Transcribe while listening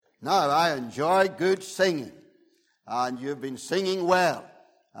Now, I enjoy good singing, and you've been singing well.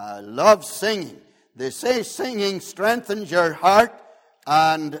 I love singing. They say singing strengthens your heart,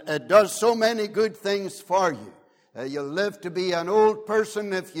 and it does so many good things for you. You'll live to be an old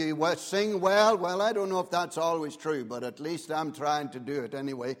person if you sing well. Well, I don't know if that's always true, but at least I'm trying to do it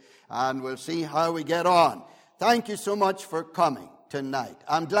anyway, and we'll see how we get on. Thank you so much for coming tonight.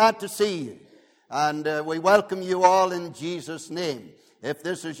 I'm glad to see you, and we welcome you all in Jesus' name. If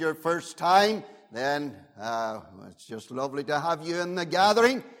this is your first time, then it's just lovely to have you in the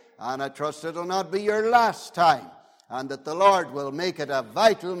gathering, and I trust it'll not be your last time, and that the Lord will make it a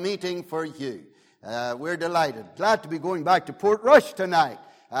vital meeting for you. We're delighted. Glad to be going back to Portrush tonight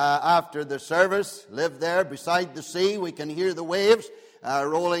after the service. Live there beside the sea. We can hear the waves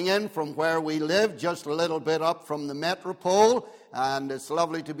rolling in from where we live, just a little bit up from the Metropole. And it's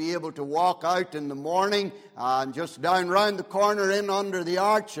lovely to be able to walk out in the morning and just down round the corner in under the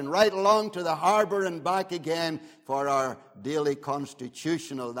arch and right along to the harbour and back again for our daily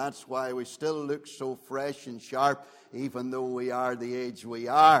constitutional. That's why we still look so fresh and sharp, even though we are the age we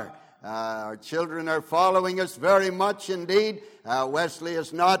are. Our children are following us very much indeed. Wesley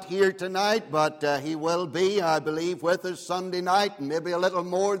is not here tonight, but he will be, I believe, with us Sunday night, and maybe a little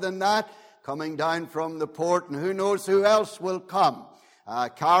more than that, coming down from the port, and who knows who else will come.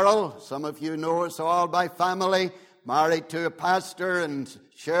 Carol, some of you know us all by family, married to a pastor and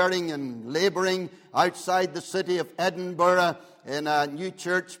sharing and labouring outside the city of Edinburgh in a new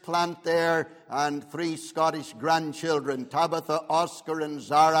church plant there, and 3 Scottish grandchildren, Tabitha, Oscar, and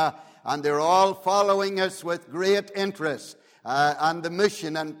Zara, and they're all following us with great interest, and the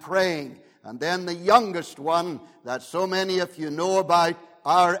mission and praying. And then the youngest one that so many of you know about,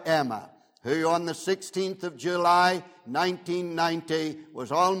 our Emma, who on the 16th of July, 1990,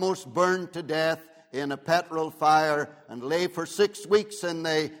 was almost burned to death in a petrol fire and lay for 6 weeks in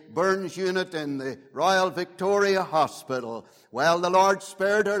the burns unit in the Royal Victoria Hospital. Well, the Lord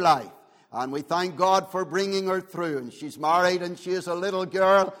spared her life, and we thank God for bringing her through. And she's married, and she is a little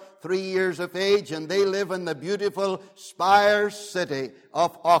girl, 3 years of age, and they live in the beautiful Spire city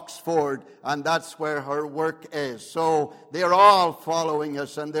of Oxford, and that's where her work is. So they're all following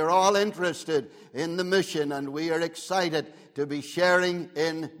us, and they're all interested in the mission, and we are excited to be sharing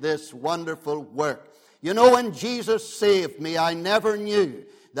in this wonderful work. You know, when Jesus saved me, I never knew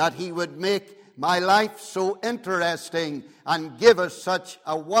that He would make my life so interesting and give us such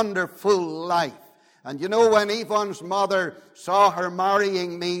a wonderful life. And you know, when Yvonne's mother saw her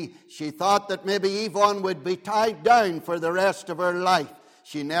marrying me, she thought that maybe Yvonne would be tied down for the rest of her life.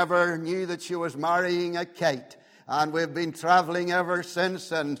 She never knew that she was marrying a kite. And we've been traveling ever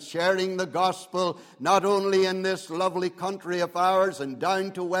since and sharing the gospel, not only in this lovely country of ours and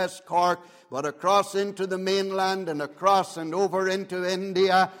down to West Cork, but across into the mainland and across and over into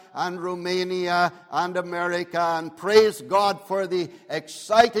India and Romania and America. And praise God for the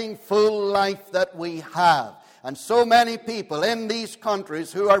exciting full life that we have. And so many people in these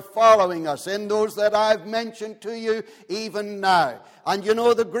countries who are following us, in those that I've mentioned to you even now. And you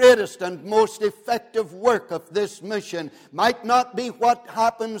know, the greatest and most effective work of this mission might not be what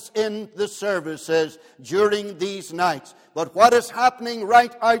happens in the services during these nights, but what is happening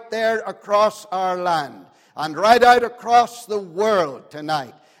right out there across our land and right out across the world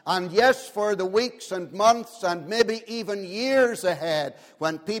tonight. And yes, for the weeks and months and maybe even years ahead,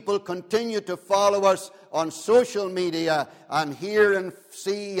 when people continue to follow us on social media and hear and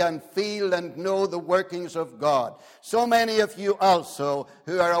see and feel and know the workings of God. So many of you also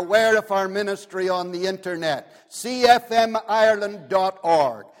who are aware of our ministry on the internet,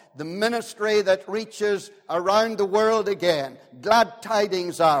 cfmireland.org, the ministry that reaches around the world again, Glad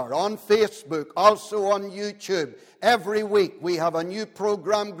Tidings Hour, on Facebook, also on YouTube. Every week we have a new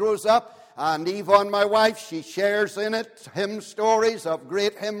program grows up, and Yvonne, my wife, she shares in it hymn stories of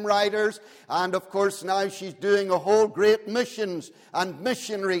great hymn writers, and of course now she's doing a whole great missions and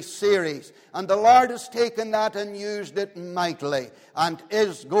missionary series. And the Lord has taken that and used it mightily, and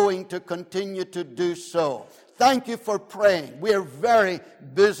is going to continue to do so. Thank you for praying. We're very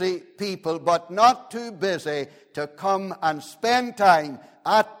busy people, but not too busy to come and spend time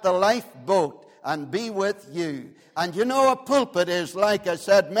at the lifeboat and be with you. And you know, a pulpit is, like I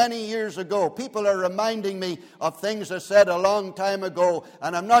said many years ago, people are reminding me of things I said a long time ago,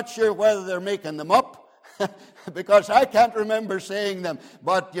 and I'm not sure whether they're making them up, because I can't remember saying them,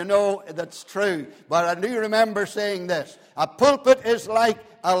 but you know, that's true. But I do remember saying this: a pulpit is like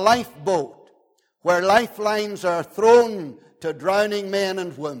a lifeboat, where lifelines are thrown to drowning men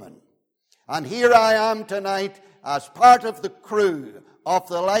and women. And here I am tonight as part of the crew of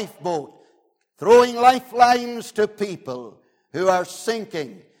the lifeboat, throwing lifelines to people who are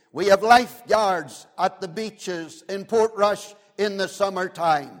sinking. We have lifeguards at the beaches in Portrush in the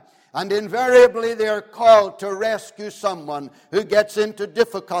summertime. And invariably they are called to rescue someone who gets into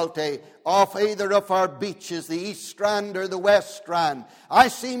difficulty off either of our beaches, the East Strand or the West Strand. I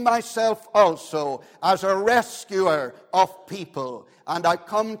see myself also as a rescuer of people. And I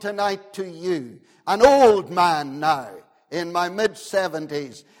come tonight to you, an old man now, in my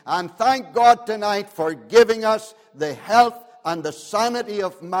mid-70s. And thank God tonight for giving us the health and the sanity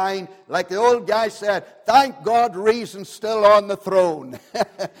of mind. Like the old guy said, thank God reason's still on the throne.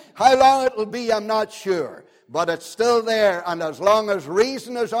 How long it'll be, I'm not sure. But it's still there, and as long as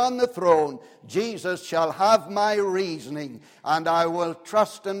reason is on the throne, Jesus shall have my reasoning. And I will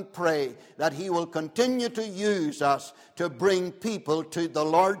trust and pray that He will continue to use us to bring people to the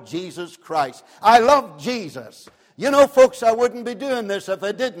Lord Jesus Christ. I love Jesus. You know, folks, I wouldn't be doing this if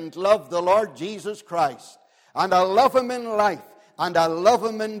I didn't love the Lord Jesus Christ. And I love Him in life, and I love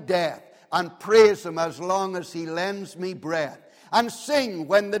Him in death, and praise Him as long as He lends me breath. And sing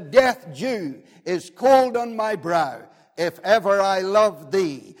when the death dew is cold on my brow, if ever I love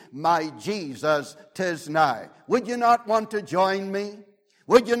Thee, my Jesus, 'tis now. Would you not want to join me?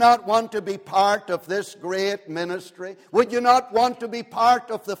 Would you not want to be part of this great ministry? Would you not want to be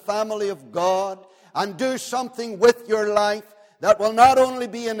part of the family of God and do something with your life that will not only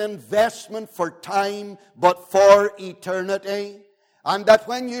be an investment for time, but for eternity? And that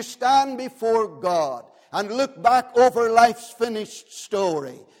when you stand before God and look back over life's finished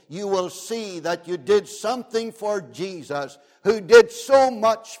story, you will see that you did something for Jesus, who did so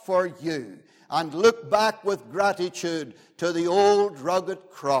much for you. And look back with gratitude to the old rugged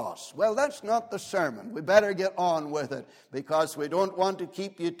cross. Well, that's not the sermon. We better get on with it, because we don't want to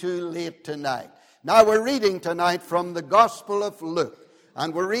keep you too late tonight. Now we're reading tonight from the Gospel of Luke.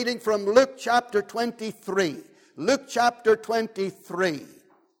 And we're reading from Luke chapter 23. Luke chapter 23.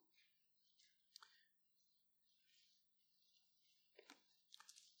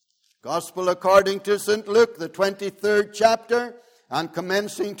 Gospel according to St. Luke, the 23rd chapter, and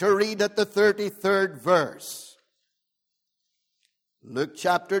commencing to read at the 33rd verse. Luke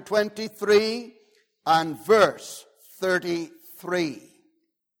chapter 23 and verse 33.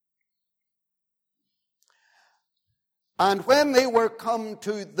 And when they were come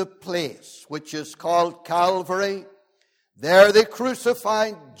to the place which is called Calvary, there they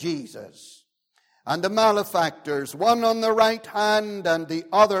crucified Jesus, and the malefactors, one on the right hand and the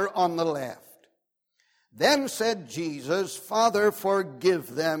other on the left. Then said Jesus, Father,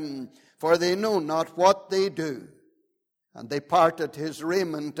 forgive them, for they know not what they do. And they parted his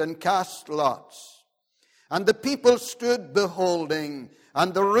raiment and cast lots. And the people stood beholding,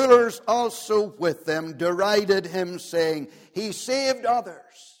 and the rulers also with them derided him, saying, He saved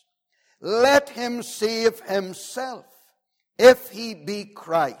others. Let him save himself, if he be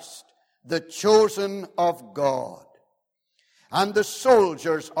Christ, the chosen of God. And the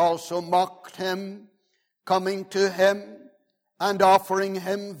soldiers also mocked him, coming to him and offering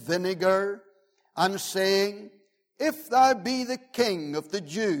him vinegar, and saying, If thou be the King of the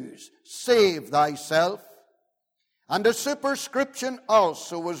Jews, save thyself. And a superscription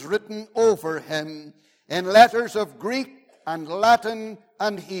also was written over him in letters of Greek and Latin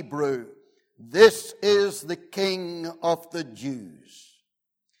and Hebrew, This is the King of the Jews.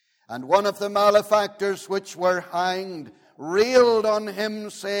 And one of the malefactors which were hanged railed on him,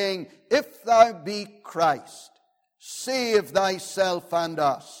 saying, If thou be Christ, save thyself and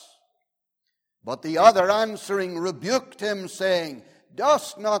us. But the other answering rebuked him, saying,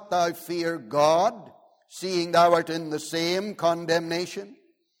 Dost not thou fear God, seeing thou art in the same condemnation?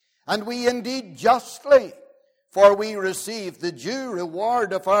 And we indeed justly, for we receive the due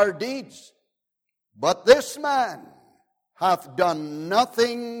reward of our deeds. But this man hath done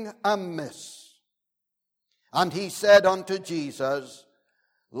nothing amiss. And he said unto Jesus,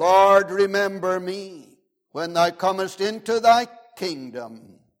 Lord, remember me when thou comest into thy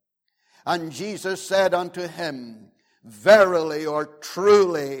kingdom. And Jesus said unto him, Verily or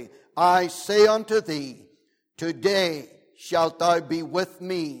truly, I say unto thee, today shalt thou be with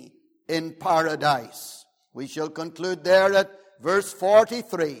me in paradise. We shall conclude there at verse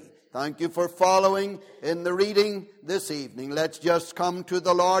 43. Thank you for following in the reading this evening. Let's just come to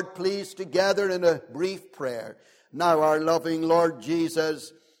the Lord, please, together in a brief prayer. Now, our loving Lord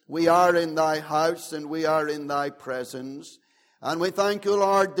Jesus, we are in thy house and we are in thy presence. And we thank you,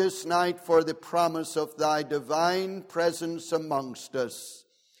 Lord, this night for the promise of thy divine presence amongst us.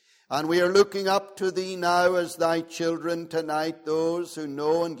 And we are looking up to thee now as thy children tonight, those who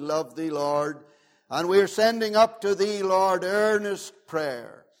know and love thee, Lord. And we are sending up to thee, Lord, earnest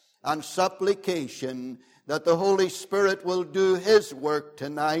prayer and supplication that the Holy Spirit will do His work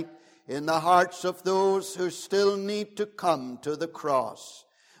tonight in the hearts of those who still need to come to the cross.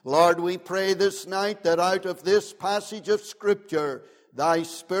 Lord, we pray this night that out of this passage of Scripture, Thy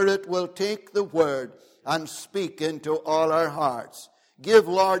Spirit will take the Word and speak into all our hearts. Give,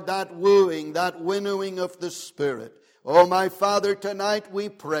 Lord, that wooing, that winnowing of the Spirit. Oh, my Father, tonight we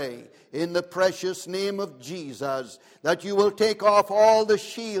pray in the precious name of Jesus that you will take off all the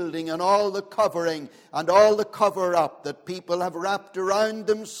shielding and all the covering and all the cover-up that people have wrapped around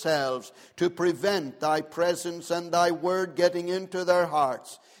themselves to prevent Thy presence and Thy Word getting into their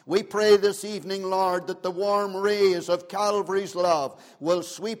hearts. We pray this evening, Lord, that the warm rays of Calvary's love will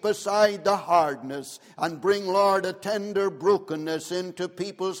sweep aside the hardness and bring, Lord, a tender brokenness into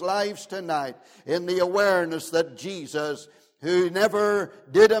people's lives tonight in the awareness that Jesus, who never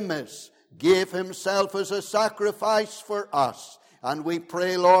did amiss, gave Himself as a sacrifice for us. And we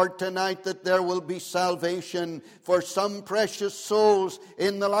pray, Lord, tonight that there will be salvation for some precious souls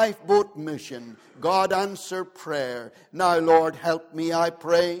in the lifeboat mission. God, answer prayer. Now, Lord, help me, I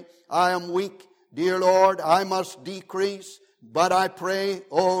pray. I am weak. Dear Lord, I must decrease. But I pray,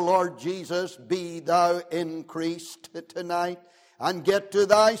 O Lord Jesus, be Thou increased tonight. And get to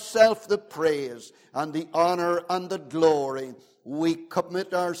Thyself the praise and the honor and the glory. We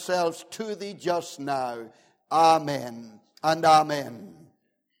commit ourselves to Thee just now. Amen and amen.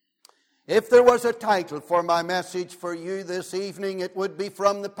 If there was a title for my message for you this evening, it would be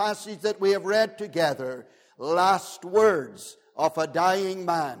from the passage that we have read together, Last Words of a Dying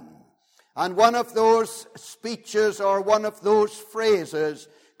Man. And one of those speeches or one of those phrases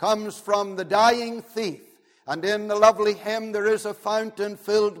comes from the dying thief. And in the lovely hymn, There is a Fountain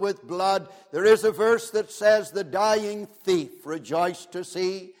Filled with Blood, there is a verse that says, The dying thief rejoiced to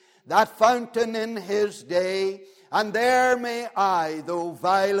see that fountain in his day. And there may I, though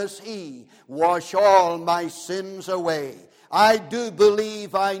vile as he, wash all my sins away. I do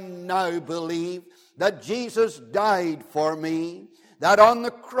believe, I now believe, that Jesus died for me, that on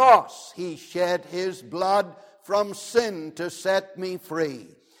the cross He shed His blood from sin to set me free.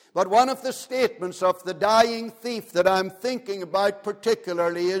 But one of the statements of the dying thief that I'm thinking about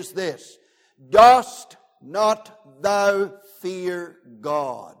particularly is this: Dost not thou fear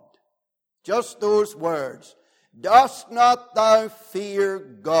God? Just those words. Dost not thou fear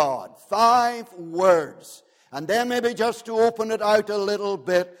God? 5 words. And then maybe just to open it out a little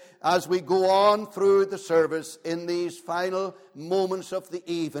bit as we go on through the service in these final moments of the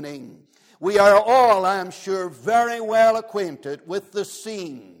evening. We are all, I am sure, very well acquainted with the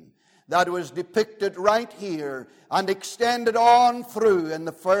scene that was depicted right here and extended on through in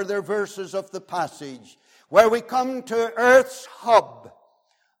the further verses of the passage, where we come to earth's hub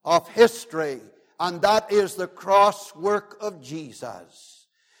of history, and that is the cross work of Jesus.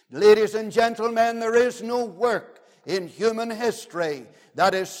 Ladies and gentlemen, there is no work in human history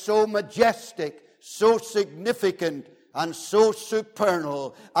that is so majestic, so significant, and so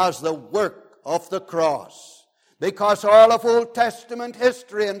supernal as the work of the cross. Because all of Old Testament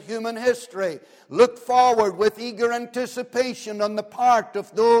history and human history looked forward with eager anticipation on the part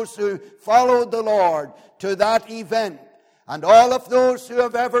of those who followed the Lord to that event. And all of those who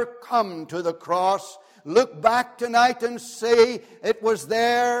have ever come to the cross look back tonight and say, it was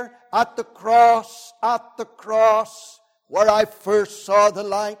there at the cross, where I first saw the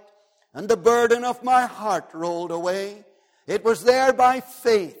light and the burden of my heart rolled away. It was there by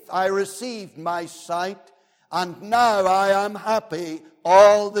faith I received my sight, and now I am happy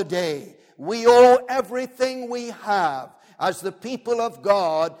all the day. We owe everything we have as the people of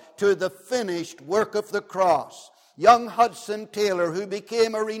God to the finished work of the cross. Young Hudson Taylor, who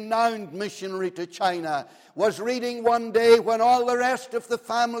became a renowned missionary to China, was reading one day when all the rest of the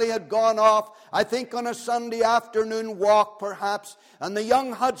family had gone off, I think on a Sunday afternoon walk perhaps, and the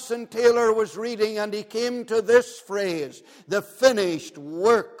young Hudson Taylor was reading, and he came to this phrase, the finished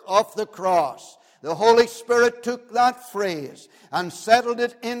work of the cross. The Holy Spirit took that phrase and settled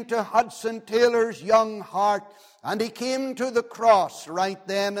it into Hudson Taylor's young heart, and he came to the cross right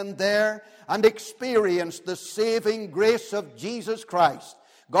then and there and experienced the saving grace of Jesus Christ.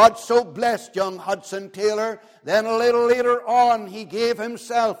 God so blessed young Hudson Taylor, then a little later on he gave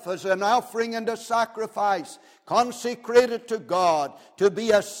himself as an offering and a sacrifice, consecrated to God, to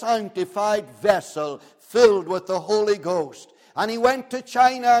be a sanctified vessel filled with the Holy Ghost. And he went to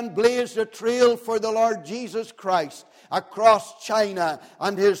China and blazed a trail for the Lord Jesus Christ across China,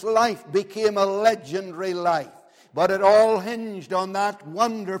 and his life became a legendary life. But it all hinged on that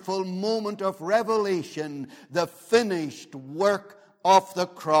wonderful moment of revelation, the finished work of the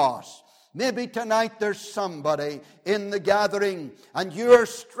cross. Maybe tonight there's somebody in the gathering and you're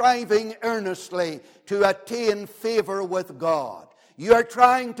striving earnestly to attain favor with God. You're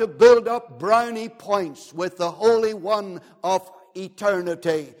trying to build up brownie points with the Holy One of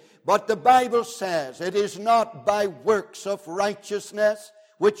eternity. But the Bible says it is not by works of righteousness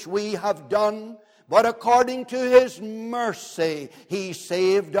which we have done, but according to His mercy He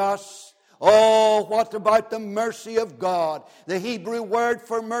saved us. Oh, what about the mercy of God? The Hebrew word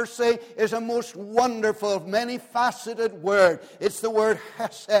for mercy is a most wonderful, many-faceted word. It's the word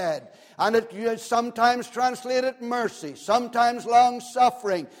hesed. And it is sometimes translated mercy, sometimes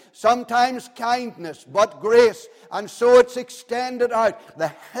long-suffering, sometimes kindness, but grace. And so it's extended out, the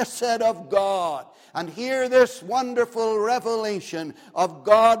hesed of God. And here this wonderful revelation of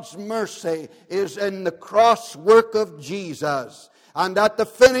God's mercy is in the cross work of Jesus. And at the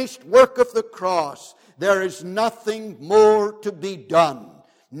finished work of the cross, there is nothing more to be done.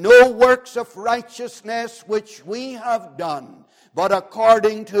 No works of righteousness which we have done, but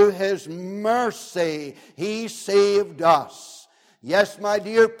according to His mercy, He saved us. Yes, my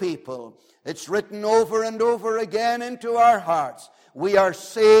dear people, it's written over and over again into our hearts. We are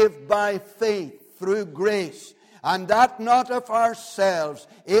saved by faith through grace, and that not of ourselves.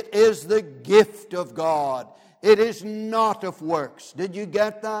 It is the gift of God. It is not of works. Did you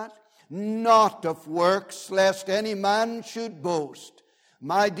get that? Not of works, lest any man should boast.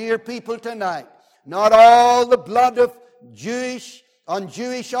 My dear people, tonight, not all the blood of on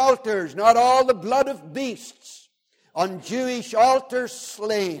Jewish altars, not all the blood of beasts on Jewish altars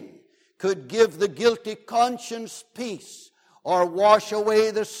slain could give the guilty conscience peace or wash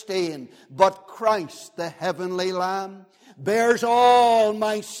away the stain. But Christ, the heavenly Lamb, bears all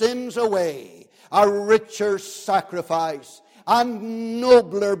my sins away. A richer sacrifice and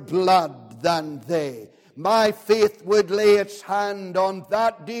nobler blood than they. My faith would lay its hand on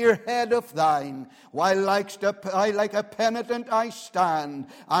that dear head of thine, while like a penitent I stand,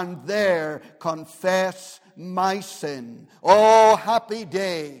 and there confess my sin. Oh, happy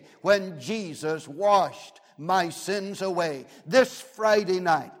day when Jesus washed my sins away. This Friday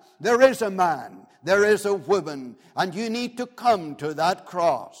night, there is a man, there is a woman, and you need to come to that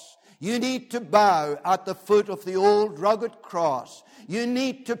cross. You need to bow at the foot of the old rugged cross. You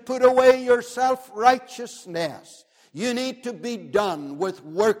need to put away your self-righteousness. You need to be done with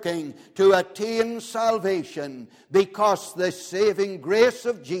working to attain salvation, because the saving grace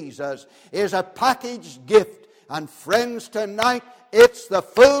of Jesus is a packaged gift. And friends, tonight it's the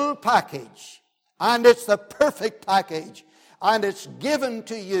full package, and it's the perfect package. And it's given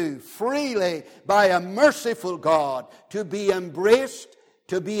to you freely by a merciful God to be embraced,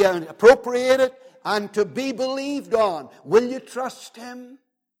 to be appropriated, and to be believed on. Will you trust Him?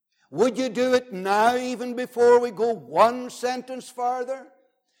 Would you do it now, even before we go one sentence farther?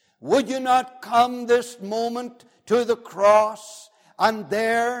 Would you not come this moment to the cross and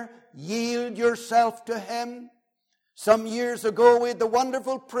there yield yourself to Him? Some years ago, we had the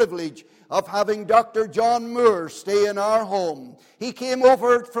wonderful privilege of having Dr. John Moore stay in our home. He came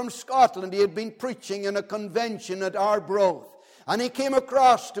over from Scotland. He had been preaching in a convention at Arbroath. And he came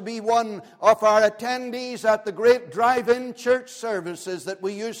across to be one of our attendees at the great drive-in church services that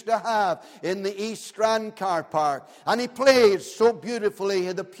we used to have in the East Strand car park. And he played so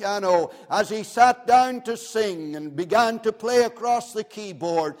beautifully the piano as he sat down to sing, and began to play across the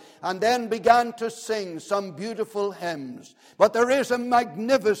keyboard, and then began to sing some beautiful hymns. But there is a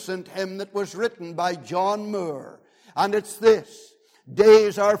magnificent hymn that was written by John Moore, and it's this: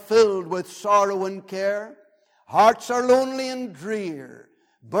 days are filled with sorrow and care. Hearts are lonely and drear.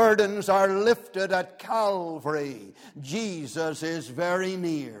 Burdens are lifted at Calvary. Jesus is very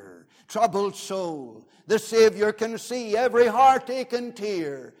near. Troubled soul, the Savior can see every heartache and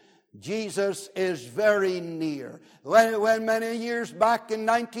tear. Jesus is very near. When many years back in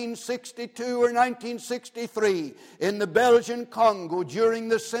 1962 or 1963, in the Belgian Congo, during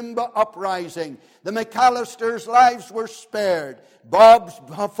the Simba uprising, the McAllisters' lives were spared. Bob's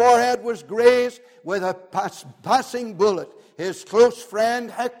forehead was grazed with a passing bullet. His close friend,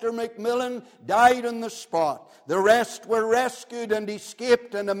 Hector McMillan, died on the spot. The rest were rescued and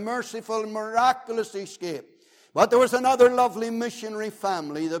escaped, and a merciful, miraculous escape. But there was another lovely missionary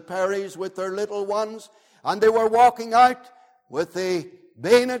family, the Perrys, with their little ones, and they were walking out with the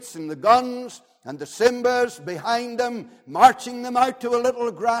bayonets and the guns and the Simbas behind them, marching them out to a little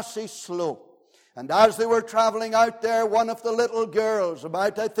grassy slope. And as they were traveling out there, one of the little girls,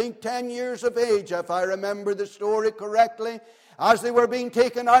 about I think 10 years of age, if I remember the story correctly, as they were being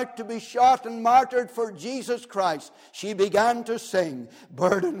taken out to be shot and martyred for Jesus Christ, she began to sing,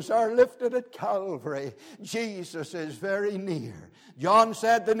 burdens are lifted at Calvary. Jesus is very near. John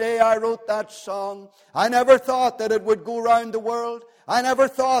said the day I wrote that song, I never thought that it would go around the world. I never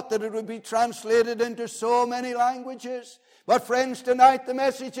thought that it would be translated into so many languages. But friends, tonight the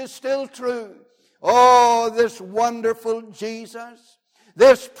message is still true. Oh, this wonderful Jesus,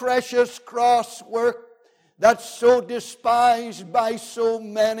 this precious cross work that's so despised by so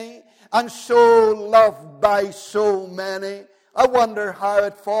many and so loved by so many. I wonder how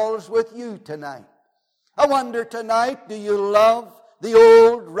it falls with you tonight. I wonder tonight, do you love the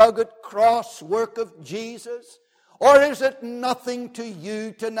old rugged cross work of Jesus? Or is it nothing to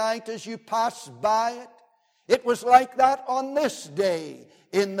you tonight as you pass by it? It was like that on this day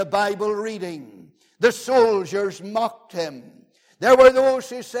in the Bible reading. The soldiers mocked him. There were those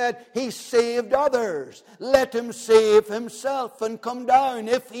who said, he saved others. Let him save himself and come down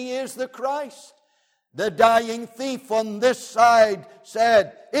if he is the Christ. The dying thief on this side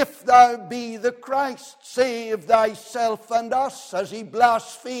said, if thou be the Christ, save thyself and us, as he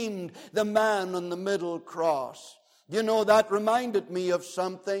blasphemed the man on the middle cross. You know, that reminded me of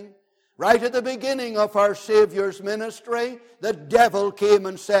something. Right at the beginning of our Savior's ministry, the devil came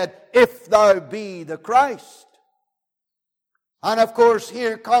and said, if thou be the Christ. And of course,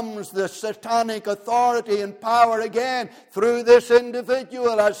 here comes the satanic authority and power again through this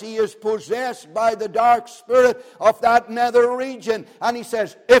individual as he is possessed by the dark spirit of that nether region. And he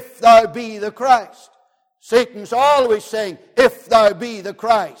says, if thou be the Christ. Satan's always saying, if thou be the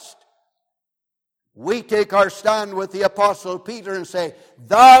Christ. We take our stand with the Apostle Peter and say,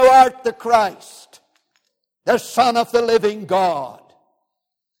 thou art the Christ, the Son of the living God.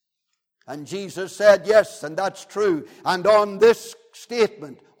 And Jesus said, yes, and that's true. And on this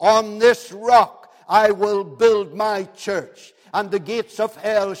statement, on this rock, I will build my church, and the gates of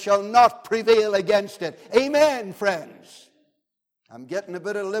hell shall not prevail against it. Amen, friends. I'm getting a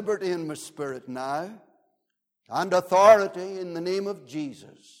bit of liberty in my spirit now, and authority in the name of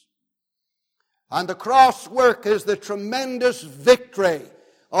Jesus. And the cross work is the tremendous victory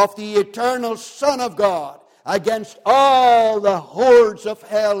of the eternal Son of God against all the hordes of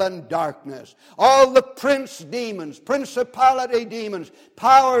hell and darkness, all the prince demons, principality demons,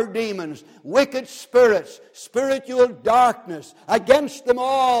 power demons, wicked spirits, spiritual darkness, against them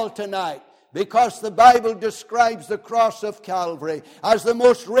all tonight. Because the Bible describes the cross of Calvary as the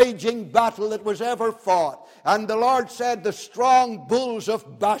most raging battle that was ever fought. And the Lord said the strong bulls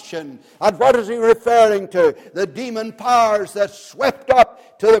of Bashan. And what is he referring to? The demon powers that swept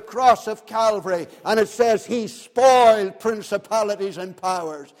up to the cross of Calvary. And it says he spoiled principalities and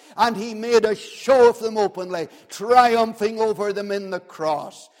powers. And he made a show of them openly, triumphing over them in the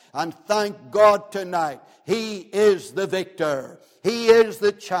cross. And thank God tonight, he is the victor. He is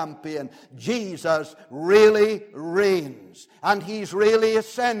the champion. Jesus really reigns. And he's really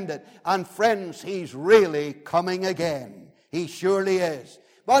ascended. And friends, he's really coming again. He surely is.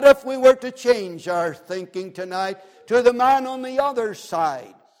 But if we were to change our thinking tonight to the man on the other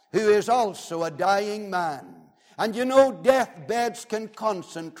side, who is also a dying man. And you know, deathbeds can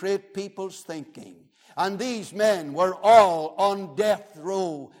concentrate people's thinking. And these men were all on death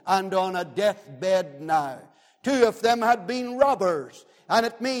row and on a deathbed now. Two of them had been robbers, and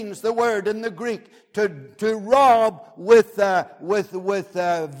it means the word in the Greek to rob with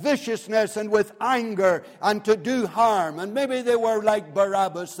viciousness and with anger and to do harm. And maybe they were like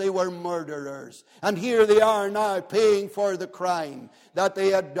Barabbas, they were murderers. And here they are now paying for the crime that they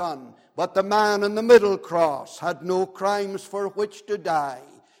had done. But the man on the middle cross had no crimes for which to die.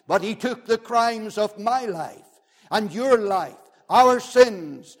 But he took the crimes of my life and your life, our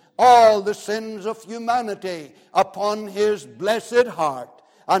sins, all the sins of humanity upon his blessed heart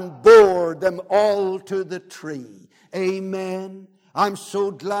and bore them all to the tree. Amen. I'm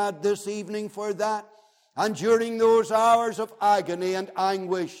so glad this evening for that. And during those hours of agony and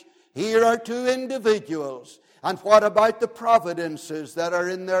anguish, here are two individuals. And what about the providences that are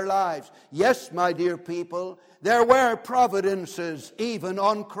in their lives? Yes, my dear people, there were providences even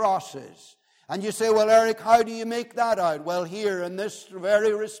on crosses. And you say, well, Eric, how do you make that out? Well, here in this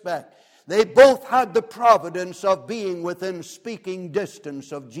very respect, they both had the providence of being within speaking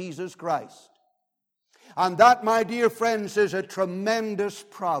distance of Jesus Christ. And that, my dear friends, is a tremendous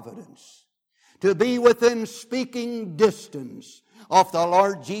providence. To be within speaking distance of the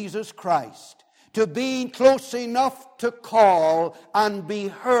Lord Jesus Christ. To be close enough to call and be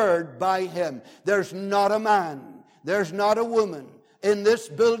heard by him. There's not a man, there's not a woman in this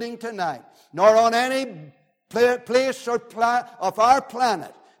building tonight, nor on any place or of our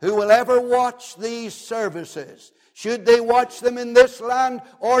planet, who will ever watch these services Should they watch them in this land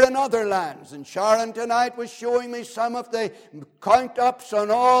or in other lands? And Sharon tonight was showing me some of the count-ups on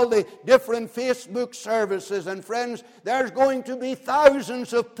all the different Facebook services. And friends, there's going to be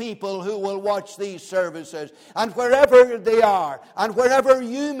thousands of people who will watch these services. And wherever they are, and wherever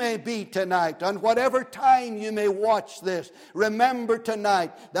you may be tonight, and whatever time you may watch this, remember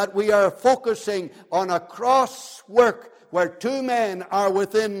tonight that we are focusing on a cross work where two men are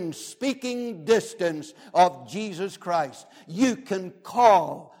within speaking distance of Jesus Christ. You can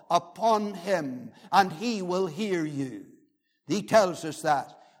call upon Him and He will hear you. He tells us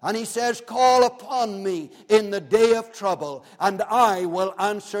that. And He says, call upon me in the day of trouble, and I will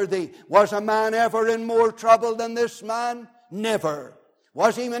answer thee. Was a man ever in more trouble than this man? Never.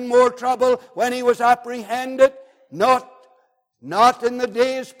 Was he in more trouble when he was apprehended? Not in the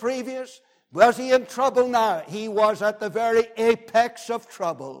days previous. Was he in trouble now? He was at the very apex of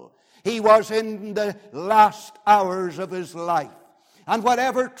trouble. He was in the last hours of his life. And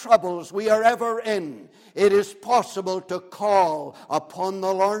whatever troubles we are ever in, it is possible to call upon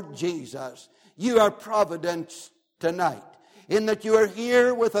the Lord Jesus. You are providence tonight, in that you are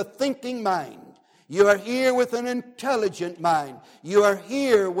here with a thinking mind. You are here with an intelligent mind. You are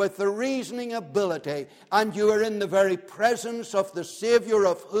here with the reasoning ability. And you are in the very presence of the Savior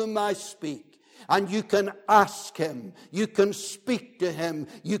of whom I speak. And you can ask Him. You can speak to Him.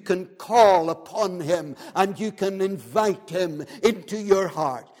 You can call upon Him. And you can invite Him into your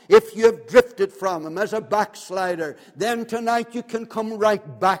heart. If you have drifted from Him as a backslider, then tonight you can come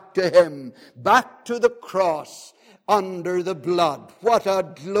right back to Him. Back to the cross under the blood. What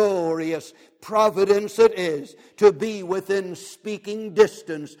a glorious providence it is to be within speaking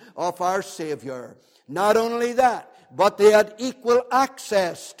distance of our Savior. Not only that, but they had equal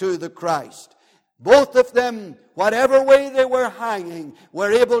access to the Christ. Both of them, whatever way they were hanging,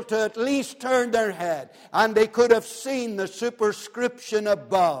 were able to at least turn their head, and they could have seen the superscription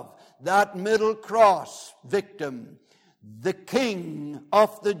above, that middle cross victim, the King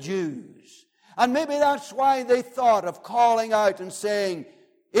of the Jews. And maybe that's why they thought of calling out and saying,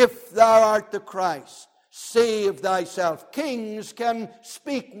 if thou art the Christ, save thyself. Kings can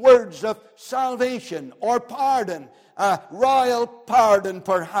speak words of salvation or pardon, royal pardon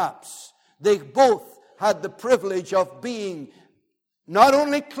perhaps. They both had the privilege of being not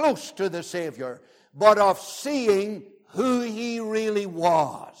only close to the Savior, but of seeing who He really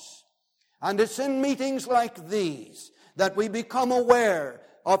was. And it's in meetings like these that we become aware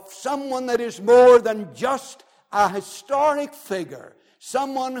of someone that is more than just a historic figure.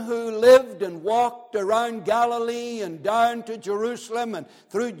 Someone who lived and walked around Galilee and down to Jerusalem and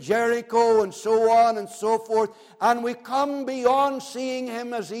through Jericho and so on and so forth. And we come beyond seeing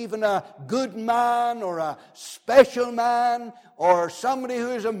him as even a good man or a special man or somebody who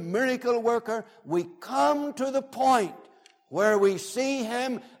is a miracle worker. We come to the point where we see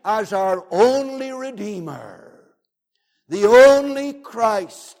him as our only Redeemer, the only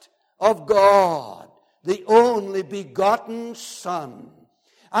Christ of God, the only begotten Son.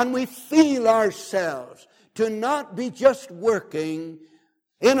 And we feel ourselves to not be just working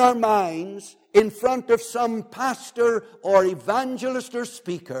in our minds in front of some pastor or evangelist or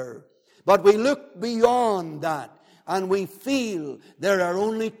speaker, but we look beyond that and we feel there are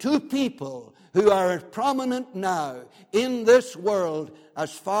only two people who are prominent now in this world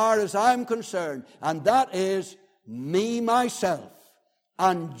as far as I'm concerned, and that is me, myself,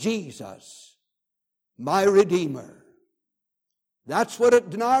 and Jesus, my Redeemer. That's what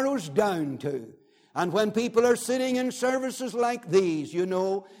it narrows down to. And when people are sitting in services like these, you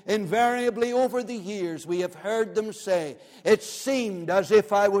know, invariably over the years we have heard them say, it seemed as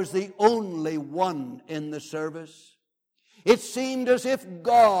if I was the only one in the service. It seemed as if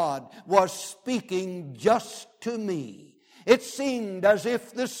God was speaking just to me. It seemed as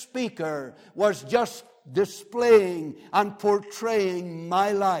if the speaker was just displaying and portraying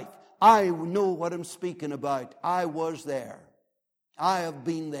my life. I know what I'm speaking about. I was there. I have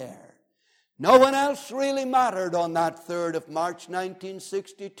been there. No one else really mattered on that 3rd of March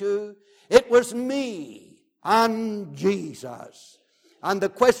 1962. It was me and Jesus. And the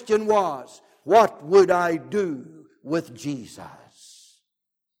question was, what would I do with Jesus?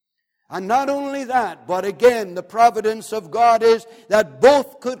 And not only that, but again, the providence of God is that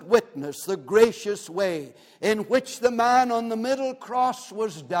both could witness the gracious way in which the man on the middle cross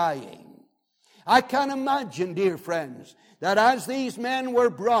was dying. I can imagine, dear friends, that as these men were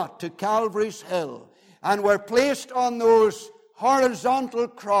brought to Calvary's Hill and were placed on those horizontal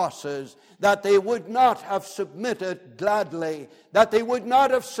crosses, that they would not have submitted gladly, that they would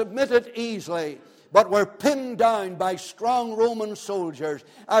not have submitted easily, but were pinned down by strong Roman soldiers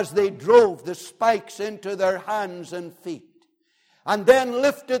as they drove the spikes into their hands and feet, and then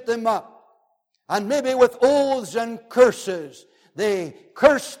lifted them up, and maybe with oaths and curses, they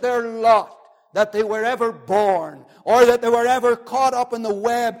cursed their lot that they were ever born, or that they were ever caught up in the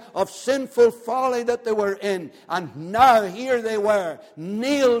web of sinful folly that they were in. And now here they were,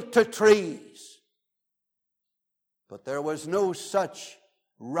 nailed to trees. But there was no such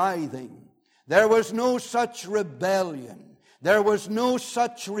writhing. There was no such rebellion. There was no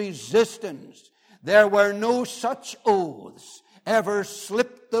such resistance. There were no such oaths ever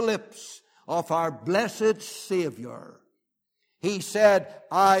slipped the lips of our blessed Savior. He said,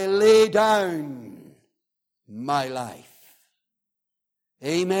 I lay down my life.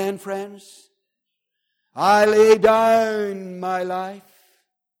 Amen, friends? I lay down my life.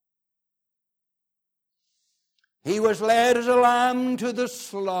 He was led as a lamb to the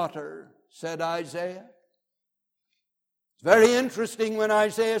slaughter, said Isaiah. It's very interesting when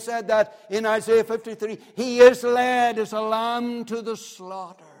Isaiah said that in Isaiah 53. He is led as a lamb to the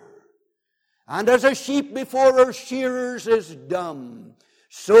slaughter. And as a sheep before her shearers is dumb,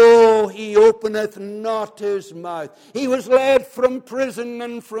 so he openeth not his mouth. He was led from prison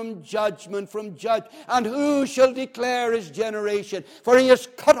and from judgment, from judge. And who shall declare his generation? For he is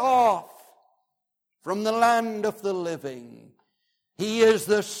cut off from the land of the living. He is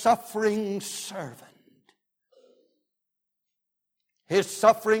the suffering servant. His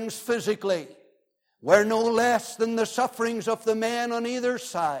sufferings physically were no less than the sufferings of the men on either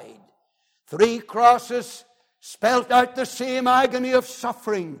side. 3 crosses spelt out the same agony of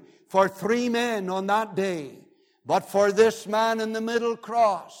suffering for 3 men on that day. But for this man in the middle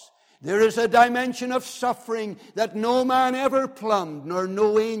cross, there is a dimension of suffering that no man ever plumbed, nor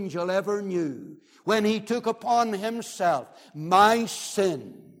no angel ever knew, when he took upon himself my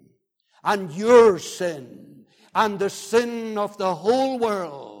sin and your sin and the sin of the whole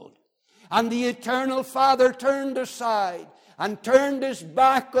world. And the eternal Father turned aside and turned his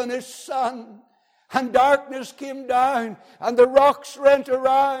back on his Son. And darkness came down, and the rocks rent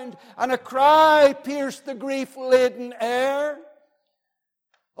around, and a cry pierced the grief-laden air.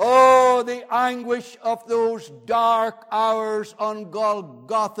 Oh, the anguish of those dark hours on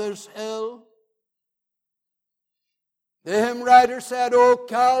Golgotha's hill. The hymn writer said, "O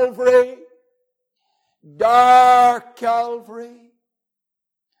Calvary, dark Calvary,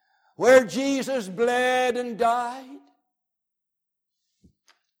 where Jesus bled and died."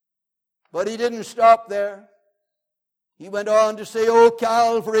 But he didn't stop there. He went on to say, "O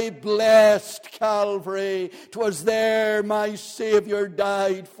Calvary, blessed Calvary, 'twas there my Savior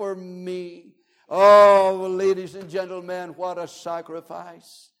died for me." Oh, ladies and gentlemen, what a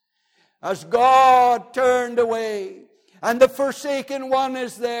sacrifice. As God turned away, and the forsaken one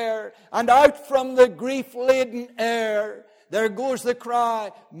is there, and out from the grief-laden air, there goes the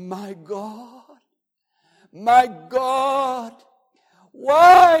cry, my God,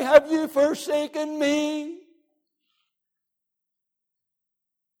 why have you forsaken me?"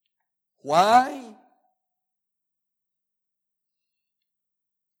 Why?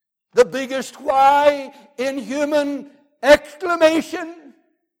 The biggest why in human exclamation.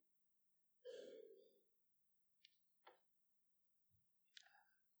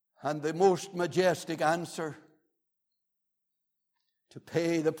 And the most majestic answer: to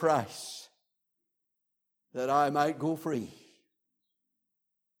pay the price that I might go free.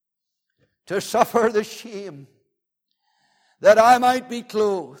 To suffer the shame that I might be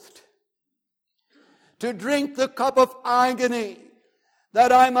clothed. To drink the cup of agony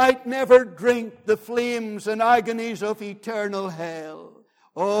that I might never drink the flames and agonies of eternal hell.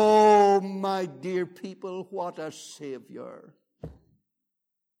 Oh, my dear people, what a Savior.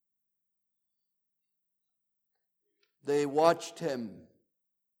 They watched him.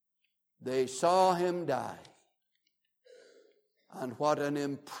 They saw him die. And what an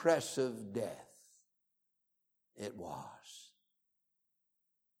impressive death it was.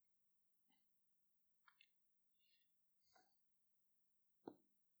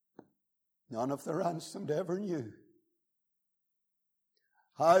 None of the ransomed ever knew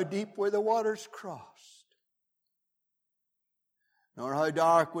how deep were the waters crossed, nor how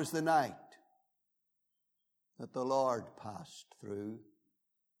dark was the night that the Lord passed through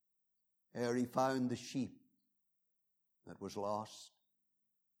ere he found the sheep that was lost.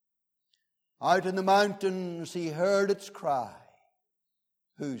 Out in the mountains he heard its cry.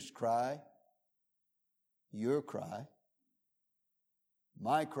 Whose cry? Your cry.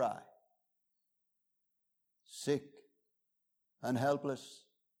 My cry. Sick and helpless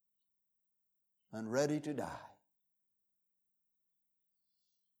and ready to die.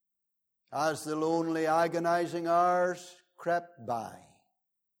 As the lonely, agonizing hours crept by,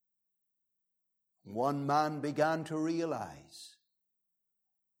 one man began to realize,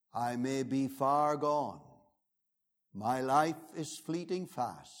 I may be far gone. My life is fleeting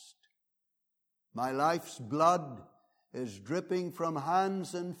fast. My life's blood is dripping from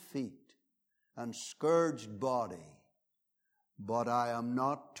hands and feet and scourged body. But I am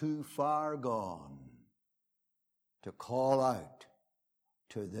not too far gone to call out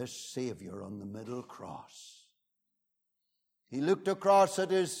to this Savior on the middle cross. He looked across at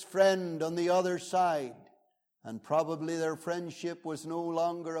his friend on the other side, and probably their friendship was no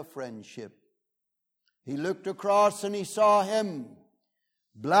longer a friendship. He looked across and he saw him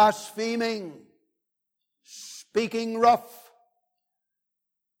blaspheming, speaking rough.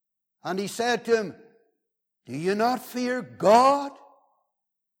 And he said to him, do you not fear God?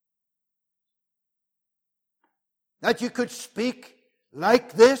 That you could speak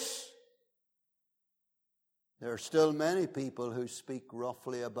like this? There are still many people who speak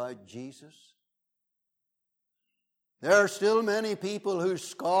roughly about Jesus. There are still many people who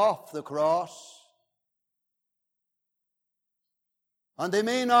scoff the cross. And they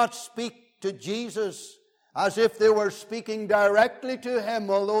may not speak to Jesus as if they were speaking directly to him,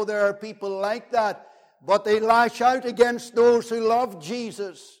 although there are people like that, but they lash out against those who love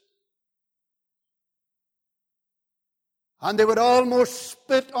Jesus. And they would almost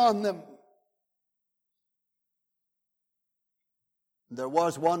spit on them. There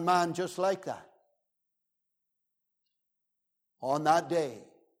was one man just like that on that day.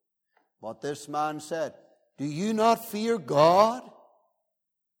 But this man said, do you not fear God?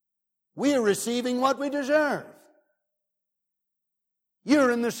 We are receiving what we deserve.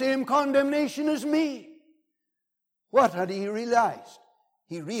 You're in the same condemnation as me. What had he realized?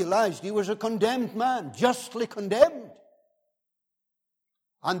 He realized he was a condemned man, justly condemned.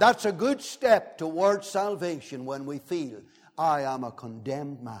 And that's a good step towards salvation when we feel, I am a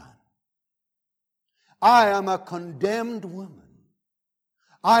condemned man. I am a condemned woman.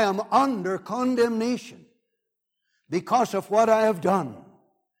 I am under condemnation because of what I have done.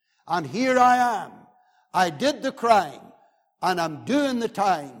 And here I am. I did the crime, and I'm doing the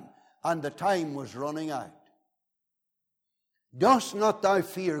time, and the time was running out. Dost not thou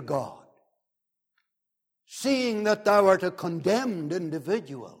fear God, seeing that thou art a condemned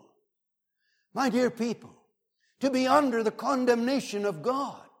individual? My dear people, to be under the condemnation of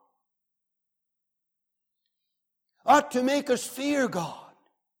God ought to make us fear God.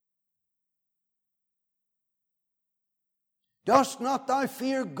 Dost not thou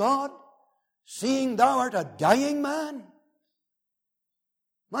fear God, seeing thou art a dying man?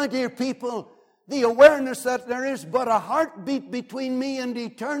 My dear people, the awareness that there is but a heartbeat between me and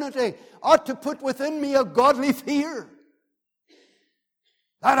eternity ought to put within me a godly fear.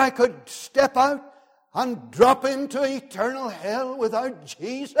 That I could step out and drop into eternal hell without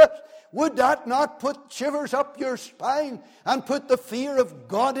Jesus. Would that not put shivers up your spine and put the fear of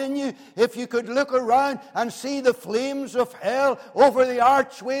God in you? If you could look around and see the flames of hell over the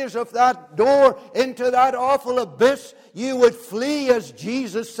archways of that door into that awful abyss, you would flee, as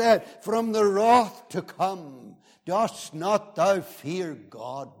Jesus said, from the wrath to come. Dost not thou fear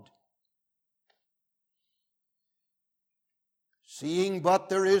God? Seeing but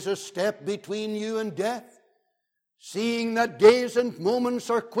there is a step between you and death, seeing that days and moments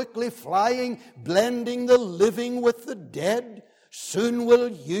are quickly flying, blending the living with the dead, soon will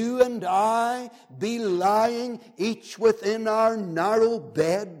you and I be lying, each within our narrow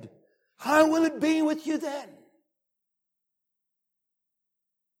bed. How will it be with you then?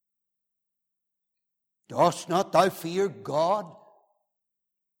 Dost not thou fear God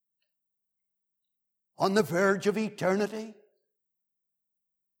on the verge of eternity?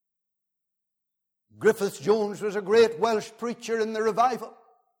 Griffith Jones was a great Welsh preacher in the revival.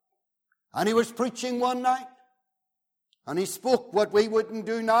 And he was preaching one night. And he spoke what we wouldn't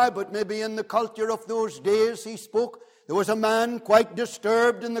do now, but maybe in the culture of those days he spoke. There was a man quite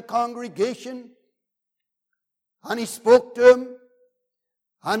disturbed in the congregation. And he spoke to him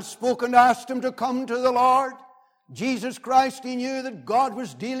and spoke and asked him to come to the Lord. Jesus Christ, he knew that God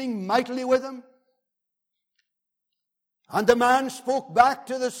was dealing mightily with him. And the man spoke back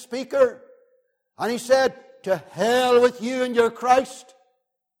to the speaker. And he said, to hell with you and your Christ.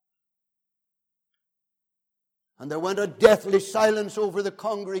 And there went a deathly silence over the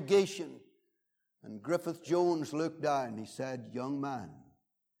congregation. And Griffith Jones looked down. He said, young man,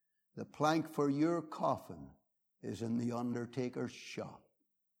 the plank for your coffin is in the undertaker's shop.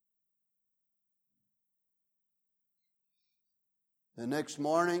 The next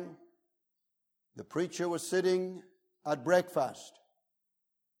morning, the preacher was sitting at breakfast.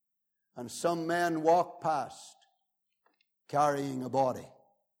 and some men walked past carrying a body.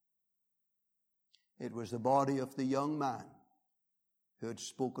 It was the body of the young man who had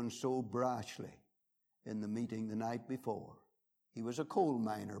spoken so brashly in the meeting the night before. He was a coal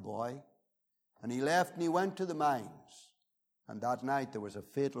miner boy, and he left and he went to the mines. And that night there was a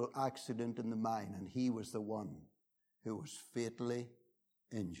fatal accident in the mine, and he was the one who was fatally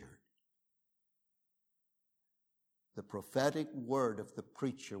injured. The prophetic word of the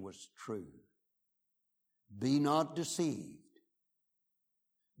preacher was true. Be not deceived.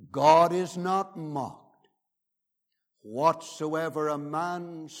 God is not mocked. Whatsoever a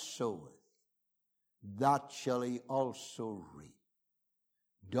man soweth, that shall he also reap.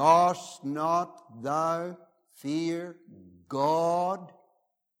 Dost not thou fear God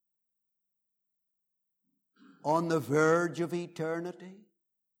on the verge of eternity?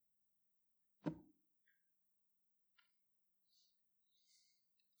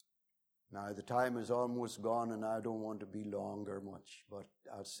 Now, the time is almost gone, and I don't want to be longer much, but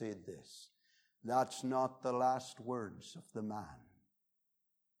I'll say this. That's not the last words of the man.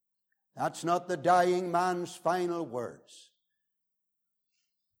 That's not the dying man's final words.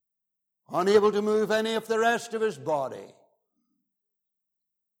 Unable to move any of the rest of his body.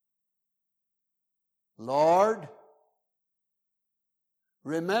 Lord,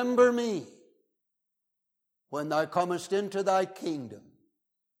 remember me when thou comest into thy kingdom.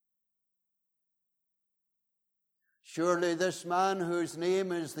 Surely this man whose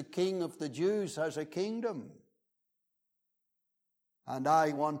name is the King of the Jews has a kingdom, and I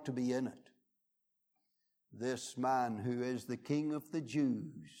want to be in it. This man who is the King of the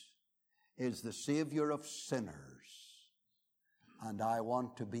Jews is the Savior of sinners, and I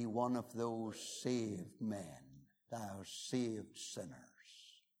want to be one of those saved men, those saved sinners.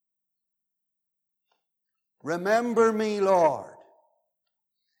 Remember me, Lord.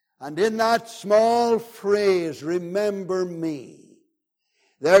 And in that small phrase, remember me,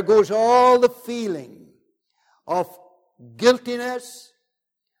 there goes all the feeling of guiltiness,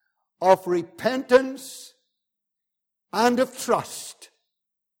 of repentance, and of trust.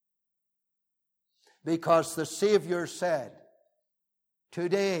 Because the Savior said,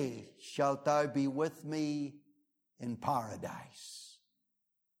 today shalt thou be with me in paradise.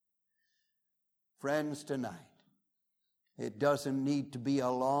 Friends, tonight, it doesn't need to be a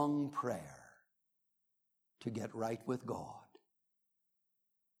long prayer to get right with God.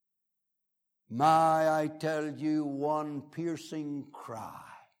 May I tell you one piercing cry,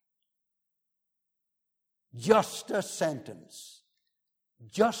 just a sentence,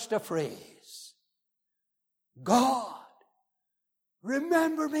 just a phrase. God,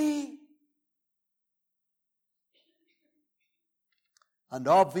 remember me. And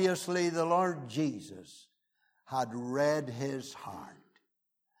obviously the Lord Jesus had read his heart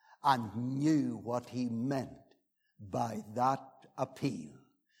and knew what he meant by that appeal.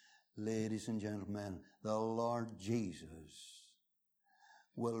 Ladies and gentlemen, the Lord Jesus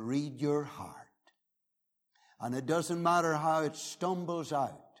will read your heart. And it doesn't matter how it stumbles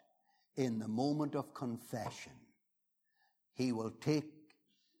out in the moment of confession. He will take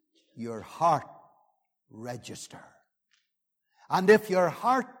your heart register. And if your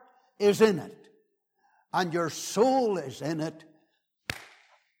heart is in it, and your soul is in it,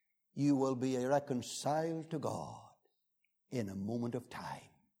 you will be reconciled to God in a moment of time.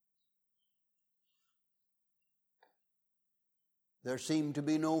 There seemed to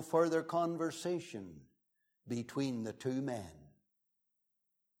be no further conversation between the two men.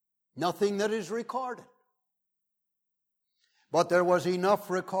 Nothing that is recorded. But there was enough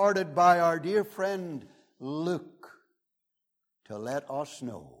recorded by our dear friend Luke to let us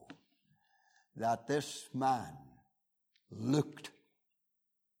know that this man looked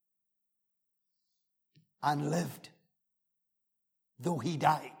and lived, though he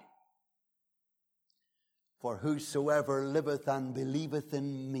died. For whosoever liveth and believeth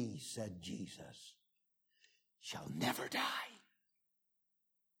in me, said Jesus, shall never die.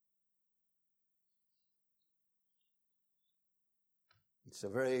 It's a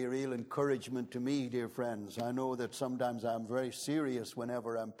very real encouragement to me, dear friends. I know that sometimes I'm very serious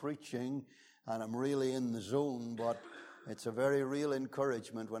whenever I'm preaching, and I'm really in the zone, but it's a very real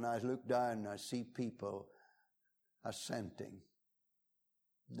encouragement when I look down and I see people assenting,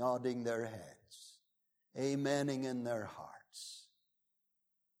 nodding their heads, amening in their hearts.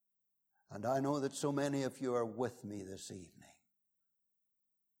 And I know that so many of you are with me this evening.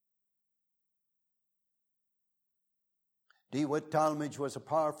 DeWitt Talmage was a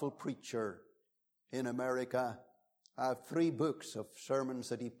powerful preacher in America. I have 3 books of sermons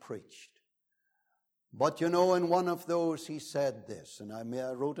that he preached. But you know, in one of those he said this, and I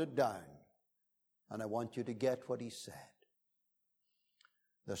wrote it down, and I want you to get what he said.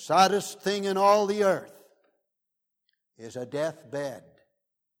 The saddest thing in all the earth is a deathbed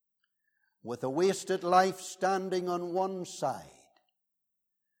with a wasted life standing on one side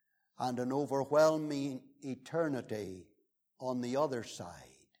and an overwhelming eternity on the other side,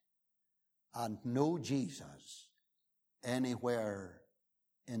 and no Jesus anywhere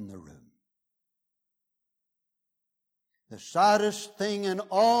in the room. The saddest thing in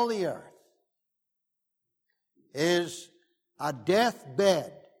all the earth is a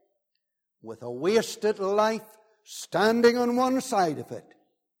deathbed with a wasted life standing on one side of it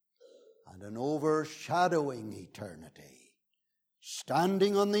and an overshadowing eternity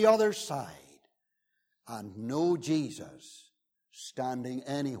standing on the other side, and no Jesus standing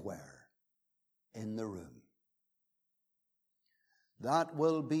anywhere in the room. That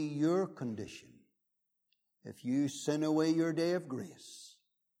will be your condition if you sin away your day of grace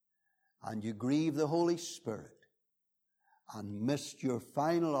and you grieve the Holy Spirit and missed your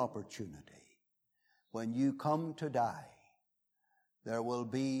final opportunity. When you come to die, there will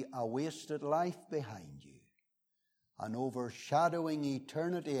be a wasted life behind you, an overshadowing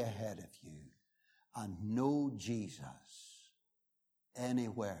eternity ahead of you, and no Jesus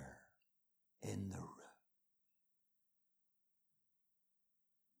anywhere in the room.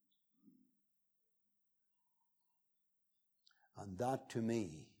 And that, to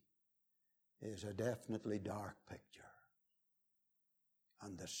me, is a definitely dark picture,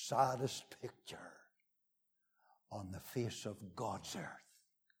 and the saddest picture on the face of God's earth.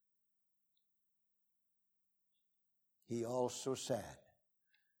 He also said,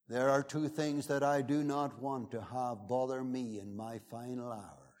 there are two things that I do not want to have bother me in my final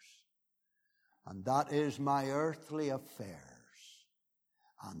hours, and that is my earthly affairs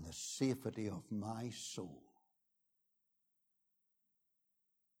and the safety of my soul.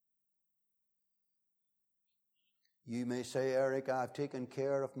 You may say, Eric, I've taken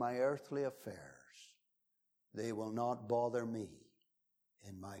care of my earthly affairs. They will not bother me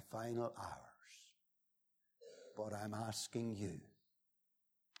in my final hours. But I'm asking you,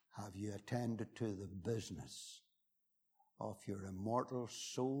 have you attended to the business of your immortal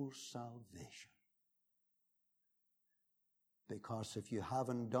soul's salvation? Because if you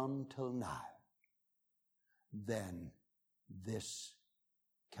haven't done till now, then this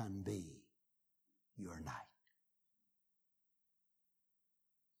can be your night.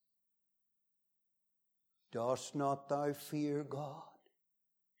 Dost not thou fear God,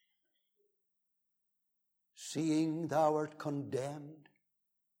 seeing thou art condemned,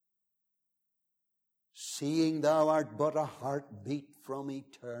 seeing thou art but a heartbeat from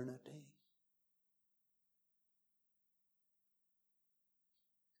eternity?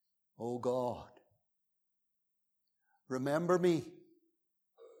 O God, remember me.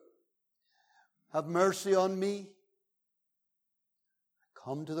 Have mercy on me.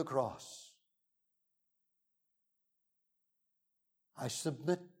 Come to the cross. I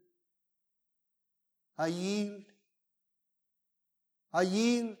submit. I yield. I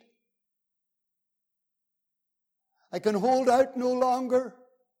yield. I can hold out no longer.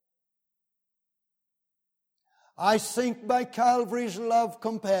 I sink by Calvary's love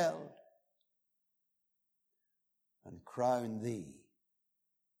compelled, and crown thee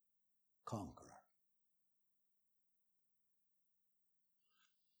conqueror.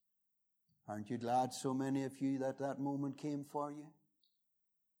 Aren't you glad, so many of you, that that moment came for you?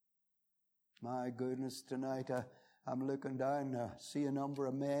 My goodness, tonight I'm looking down to see a number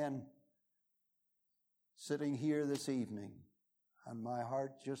of men sitting here this evening, and my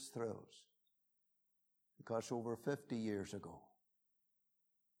heart just thrills, because over 50 years ago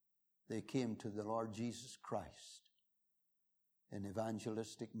they came to the Lord Jesus Christ in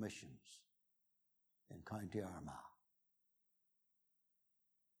evangelistic missions in County Armagh.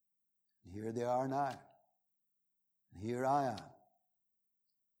 And here they are now, and here I am.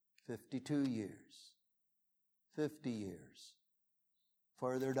 52 years, 50 years,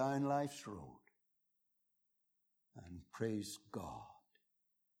 further down life's road. And praise God,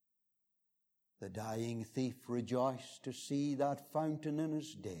 the dying thief rejoiced to see that fountain in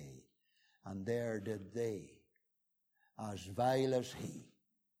his day, and there did they, as vile as he.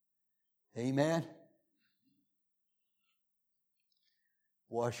 Amen.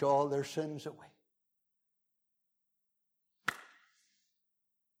 Wash all their sins away.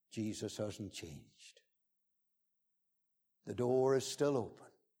 Jesus hasn't changed. The door is still open.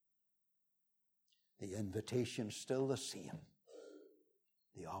 The invitation's still the same.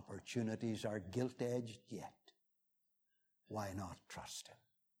 The opportunities are gilt-edged yet. Why not trust him?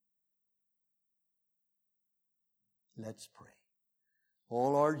 Let's pray.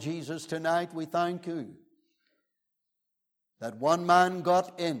 Oh Lord Jesus, tonight we thank you that one man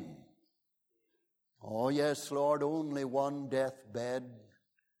got in. Oh yes, Lord, only one deathbed,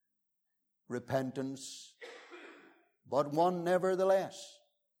 repentance, but one nevertheless.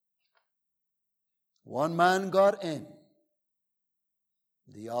 One man got in.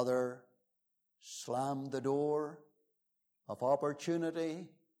 The other slammed the door of opportunity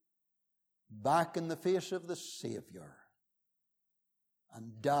back in the face of the Savior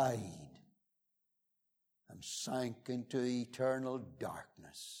and died and sank into eternal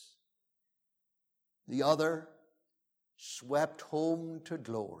darkness. The other swept home to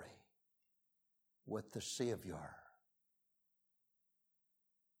glory with the Savior.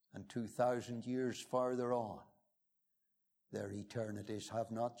 And 2,000 years farther on, their eternities have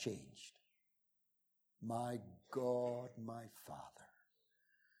not changed. My God, my Father.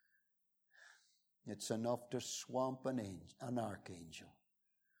 It's enough to swamp an archangel,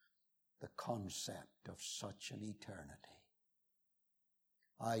 the concept of such an eternity.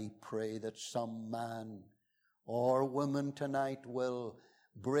 I pray that some man or woman tonight will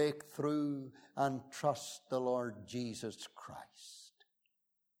break through and trust the Lord Jesus Christ.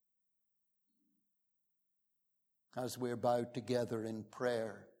 As we're bowed together in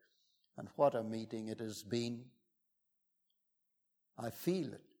prayer, and what a meeting it has been, I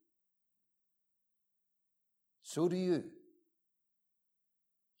feel it. So do you.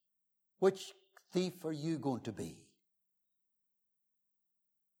 Which thief are you going to be?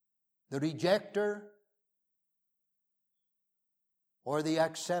 The rejecter or the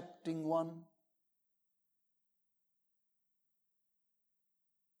accepting one?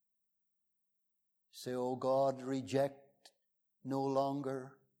 Say, oh God, reject no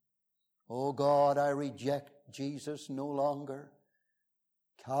longer. Oh God, I reject Jesus no longer.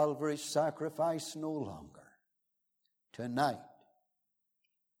 Calvary's sacrifice no longer. Tonight,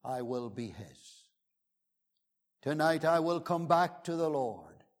 I will be His. Tonight, I will come back to the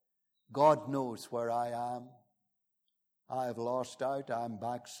Lord. God knows where I am. I've lost out. I'm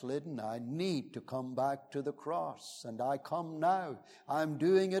backslidden. I need to come back to the cross. And I come now. I'm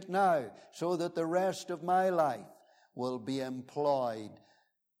doing it now so that the rest of my life will be employed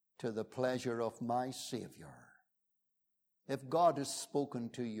to the pleasure of my Savior. If God has spoken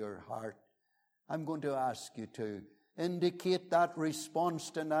to your heart, I'm going to ask you to indicate that response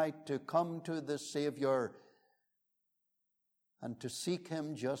tonight, to come to the Savior and to seek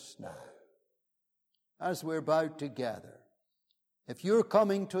Him just now. As we're bowed together, if you're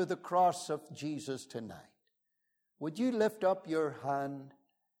coming to the cross of Jesus tonight, would you lift up your hand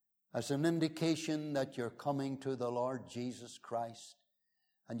as an indication that you're coming to the Lord Jesus Christ?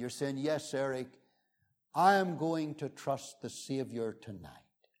 And you're saying, yes, Eric, I am going to trust the Savior tonight.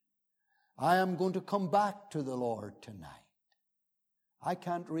 I am going to come back to the Lord tonight. I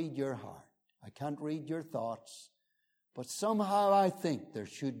can't read your heart. I can't read your thoughts. But somehow I think there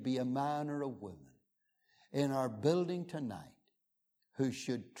should be a man or a woman in our building tonight who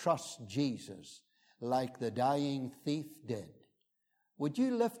should trust Jesus like the dying thief did. Would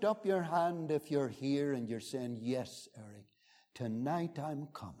you lift up your hand if you're here and you're saying, yes, Eric, tonight I'm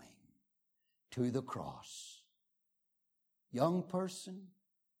coming to the cross. Young person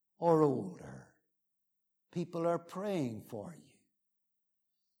or older, people are praying for you.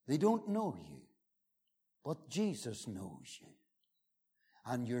 They don't know you, but Jesus knows you.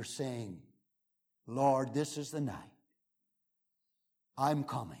 And you're saying, Lord, this is the night. I'm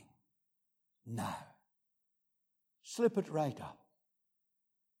coming now. Slip it right up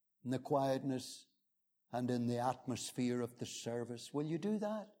in the quietness and in the atmosphere of the service. Will you do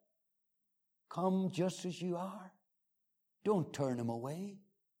that? Come just as you are. Don't turn Him away.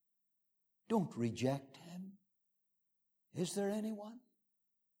 Don't reject Him. Is there anyone?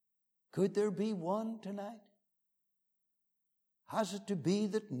 Could there be one tonight? Has it to be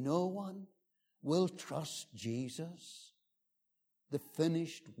that no one will trust Jesus, the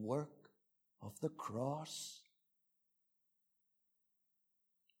finished work of the cross?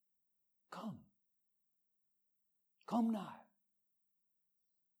 Come. Come now.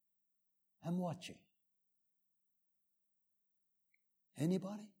 I'm watching.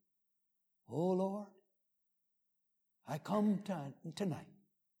 Anybody? Oh Lord, I come tonight.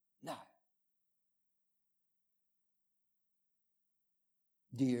 Now.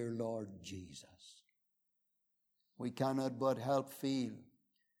 Dear Lord Jesus, we cannot but help feel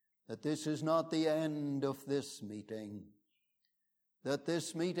that this is not the end of this meeting, that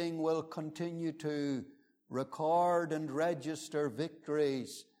this meeting will continue to record and register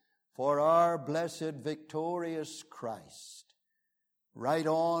victories for our blessed victorious Christ right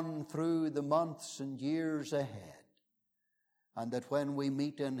on through the months and years ahead. and that when we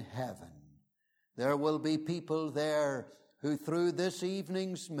meet in heaven, there will be people there who through this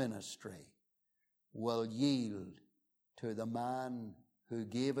evening's ministry will yield to the man who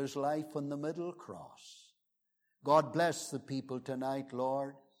gave his life on the middle cross. God bless the people tonight,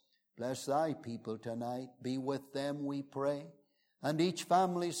 Lord. Bless thy people tonight. Be with them, we pray. And each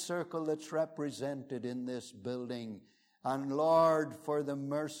family circle that's represented in this building. And Lord, for the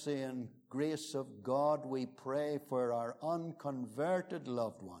mercy and grace of God, we pray for our unconverted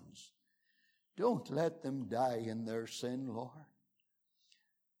loved ones. Don't let them die in their sin, Lord.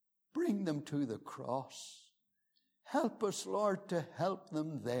 Bring them to the cross. Help us, Lord, to help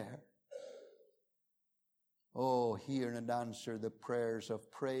them there. Oh, hear and answer the prayers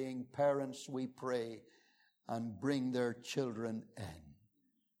of praying parents, we pray, and bring their children in,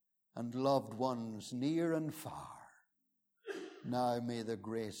 and loved ones near and far. Now may the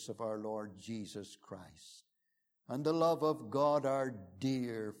grace of our Lord Jesus Christ and the love of God our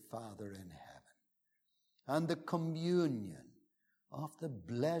dear Father in heaven and the communion of the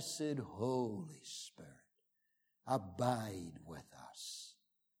blessed Holy Spirit abide with us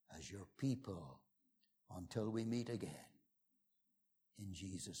as your people until we meet again. In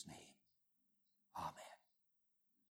Jesus' name, amen.